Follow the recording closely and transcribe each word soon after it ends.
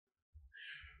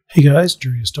Hey guys,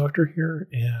 Jurius Doctor here,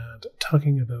 and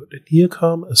talking about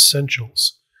Neocom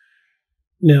Essentials.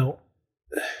 Now,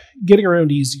 getting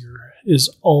around easier is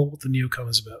all what the Neocom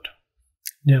is about.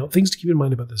 Now, things to keep in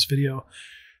mind about this video,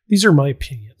 these are my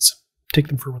opinions. Take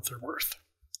them for what they're worth.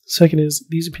 Second is,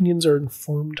 these opinions are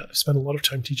informed. I've spent a lot of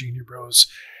time teaching newbros.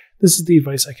 This is the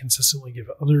advice I consistently give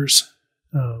others.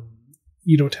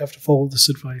 You don't have to follow this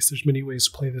advice. There's many ways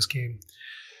to play this game.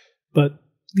 But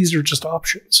these are just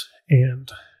options,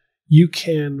 and you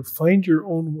can find your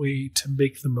own way to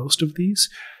make the most of these.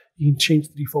 You can change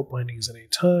the default bindings at any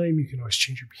time. You can always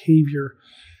change your behavior.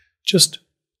 Just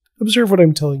observe what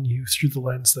I'm telling you through the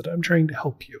lens that I'm trying to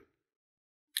help you.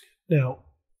 Now,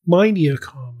 my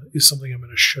Neocom is something I'm going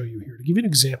to show you here to give you an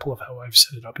example of how I've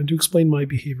set it up and to explain my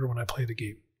behavior when I play the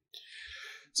game.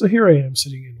 So here I am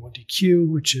sitting in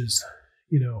 1DQ, which is,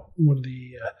 one of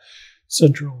the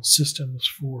central systems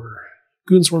for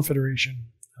Goonswarm Federation.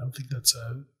 I don't think that's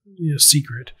a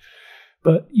secret.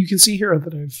 But you can see here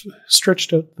that I've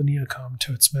stretched out the Neocom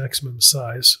to its maximum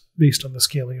size based on the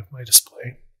scaling of my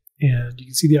display. And you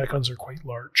can see the icons are quite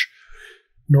large.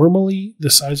 Normally,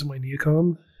 the size of my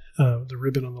Neocom, the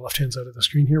ribbon on the left-hand side of the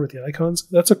screen here with the icons,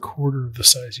 that's a quarter of the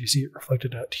size. You see it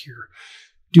reflected out here.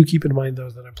 Do keep in mind,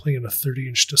 though, that I'm playing on a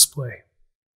 30-inch display.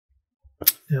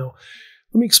 Now,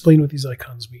 let me explain what these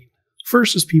icons mean.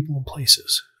 First is people and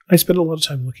places. I spend a lot of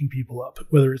time looking people up,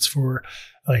 whether it's for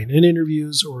INN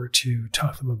interviews or to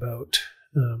talk to them about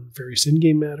various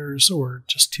in-game matters or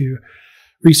just to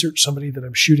research somebody that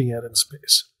I'm shooting at in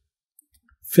space.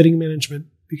 Fitting management,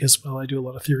 because, I do a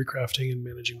lot of theory crafting and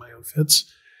managing my own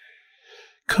fits.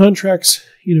 Contracts,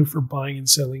 for buying and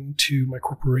selling to my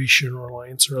corporation or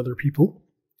alliance or other people.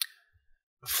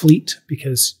 Fleet,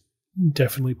 because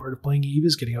definitely part of playing EVE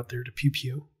is getting out there to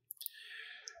pew-pew.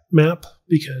 Map,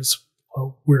 because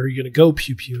where are you going to go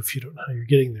pew-pew if you don't know how you're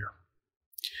getting there?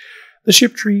 The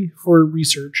ship tree for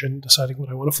research and deciding what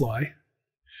I want to fly.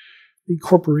 The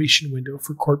corporation window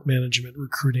for corp management,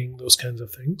 recruiting, those kinds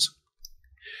of things.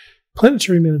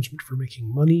 Planetary management for making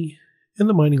money. And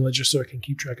the mining ledger so I can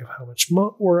keep track of how much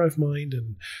ore I've mined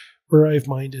and where I've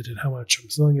mined it and how much I'm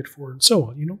selling it for and so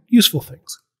on. Useful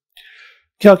things.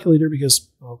 Calculator, because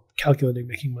calculating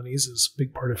making monies is a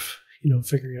big part of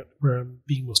figuring out where I'm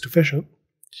being most efficient.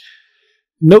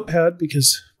 Notepad,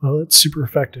 because, it's super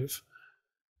effective.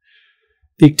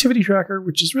 The activity tracker,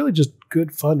 which is really just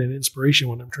good fun and inspiration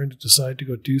when I'm trying to decide to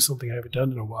go do something I haven't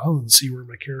done in a while and see where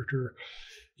my character,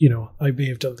 I may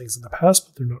have done things in the past,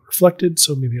 but they're not reflected,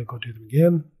 so maybe I'll go do them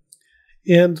again.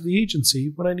 And the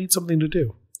agency, when I need something to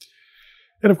do.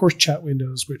 And of course, chat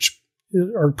windows, which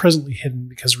are presently hidden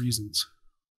because of reasons.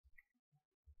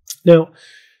 Now,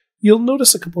 you'll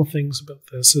notice a couple of things about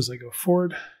this as I go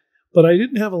forward. But I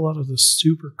didn't have a lot of the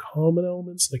super common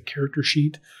elements like character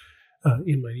sheet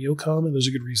in my Neocom, and there's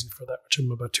a good reason for that, which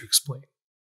I'm about to explain.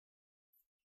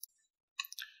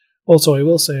 Also, I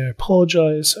will say I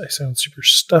apologize. I sound super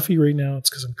stuffy right now. It's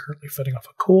because I'm currently fighting off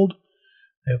a cold.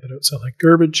 I hope I don't sound like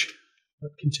garbage,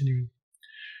 but continuing.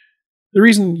 The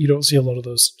reason you don't see a lot of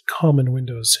those common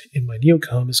windows in my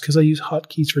Neocom is because I use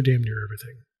hotkeys for damn near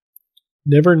everything.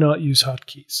 Never not use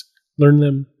hotkeys. Learn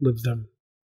them, live them,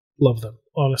 love them.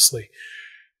 Honestly,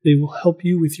 they will help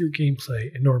you with your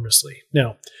gameplay enormously.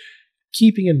 Now,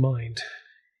 keeping in mind,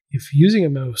 if using a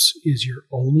mouse is your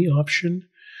only option,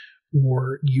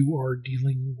 or you are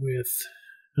dealing with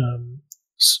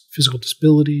physical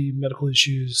disability, medical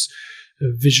issues,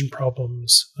 vision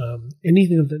problems,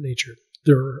 anything of that nature,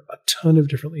 there are a ton of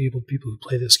differently abled people who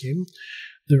play this game.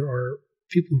 There are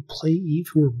people who play EVE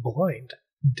who are blind,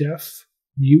 deaf,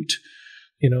 mute.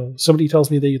 Somebody tells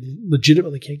me they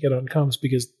legitimately can't get on comms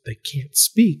because they can't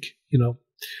speak.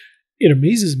 It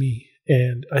amazes me,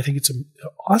 and I think it's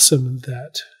awesome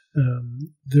that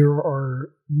there are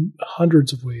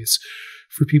hundreds of ways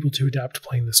for people to adapt to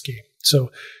playing this game.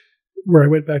 So where I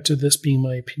went back to this being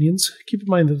my opinions, keep in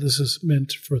mind that this is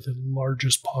meant for the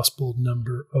largest possible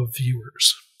number of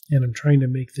viewers, and I'm trying to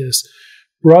make this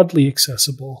broadly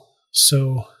accessible.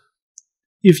 So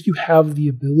if you have the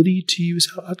ability to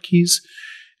use hotkeys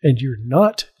and you're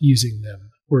not using them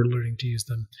or learning to use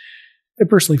them, I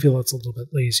personally feel that's a little bit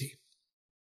lazy.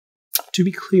 To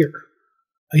be clear,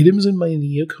 items in my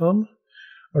Neocom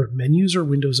are menus or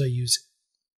windows I use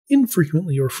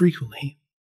infrequently or frequently,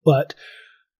 but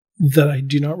that I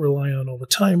do not rely on all the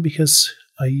time because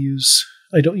I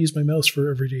don't use my mouse for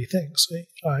everyday things.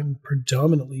 I'm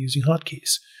predominantly using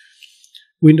hotkeys.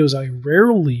 Windows I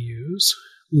rarely use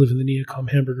live in the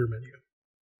Neocom hamburger menu.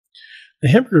 The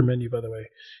hamburger menu, by the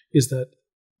way, is that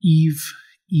EVE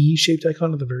E-shaped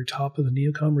icon at the very top of the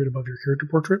Neocom right above your character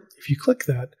portrait. If you click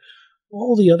that,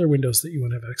 all the other windows that you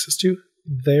want to have access to,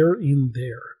 they're in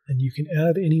there. And you can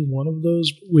add any one of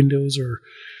those windows or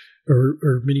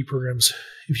mini programs,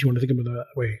 if you want to think of it that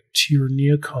way, to your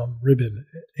Neocom ribbon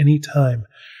at any time,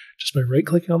 just by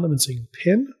right-clicking on them and saying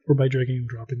pin, or by dragging and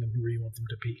dropping them where you want them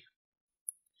to be.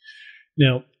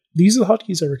 Now, these are the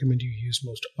hotkeys I recommend you use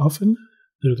most often.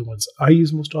 They're the ones I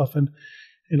use most often,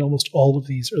 and almost all of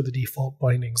these are the default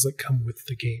bindings that come with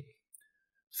the game.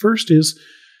 First is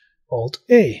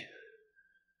Alt-A.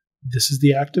 This is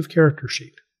the active character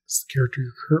sheet. It's the character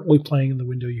you're currently playing in the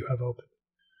window you have open.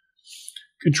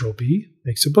 Control-B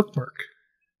makes a bookmark.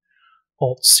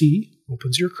 Alt-C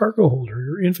opens your cargo holder,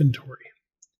 your inventory.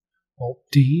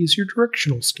 Alt-D is your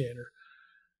directional scanner.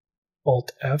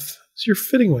 Alt-F is your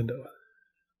fitting window.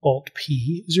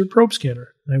 Alt-P is your probe scanner.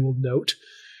 And I will note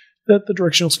that the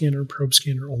directional scanner and probe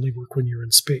scanner only work when you're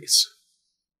in space.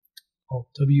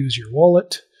 Alt-W is your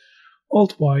wallet.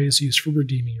 Alt-Y is used for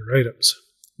redeeming your items.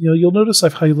 You'll notice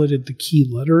I've highlighted the key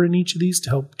letter in each of these to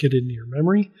help get into your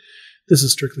memory. This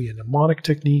is strictly a mnemonic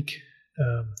technique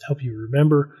to help you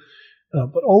remember.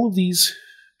 But all of these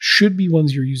should be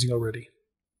ones you're using already.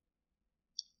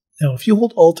 Now, if you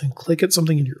hold Alt and click at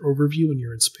something in your overview when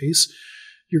you're in space,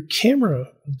 your camera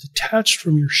will detach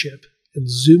from your ship and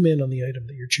zoom in on the item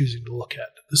that you're choosing to look at.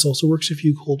 This also works if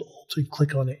you hold Alt and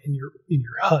click on it in your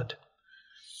HUD.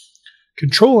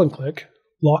 Control and click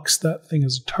locks that thing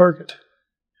as a target.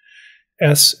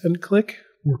 S and click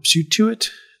warps you to it.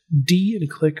 D and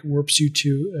click warps you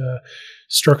to a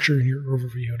structure in your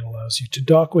overview and allows you to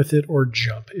dock with it or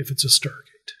jump if it's a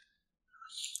Stargate.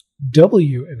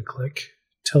 W and click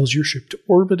tells your ship to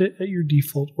orbit it at your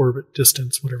default orbit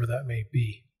distance, whatever that may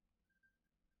be.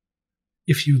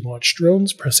 If you launch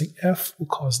drones, pressing F will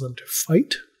cause them to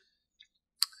fight,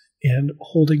 and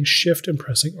holding Shift and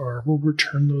pressing R will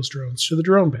return those drones to the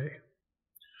drone bay.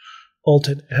 Alt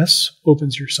and S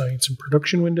opens your science and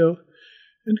production window,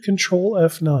 and Control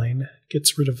F9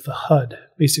 gets rid of the HUD,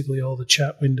 basically all the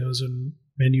chat windows and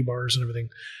menu bars and everything,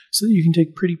 so that you can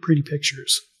take pretty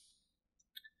pictures.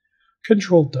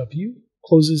 Control W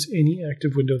closes any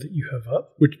active window that you have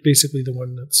up, which is basically the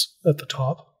one that's at the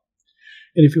top.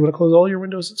 And if you want to close all your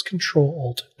windows, it's Control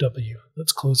Alt W.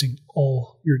 That's closing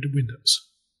all your windows.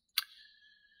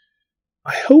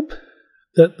 I hope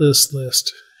that this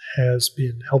list has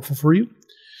been helpful for you.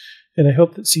 And I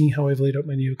hope that seeing how I've laid out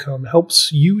my Neocom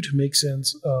helps you to make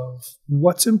sense of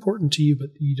what's important to you, but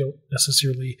you don't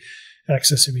necessarily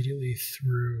access immediately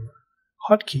through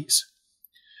hotkeys.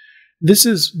 This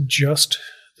is just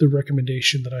the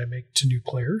recommendation that I make to new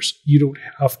players. You don't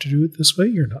have to do it this way.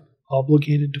 You're not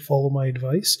obligated to follow my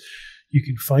advice. You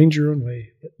can find your own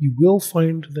way, but you will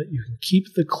find that you can keep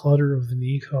the clutter of the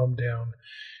Neocom down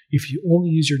if you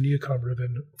only use your Neocom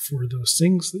ribbon for those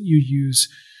things that you use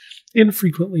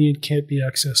infrequently and can't be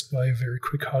accessed by a very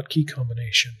quick hotkey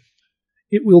combination.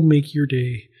 It will make your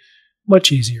day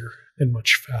much easier and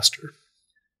much faster.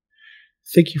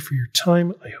 Thank you for your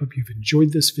time. I hope you've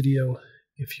enjoyed this video.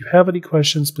 If you have any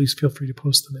questions, please feel free to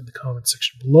post them in the comment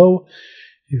section below.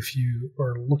 If you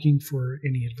are looking for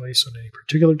any advice on any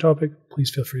particular topic,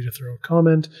 please feel free to throw a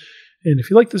comment. And if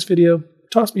you like this video,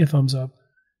 toss me a thumbs up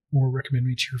or recommend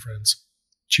me to your friends.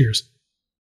 Cheers.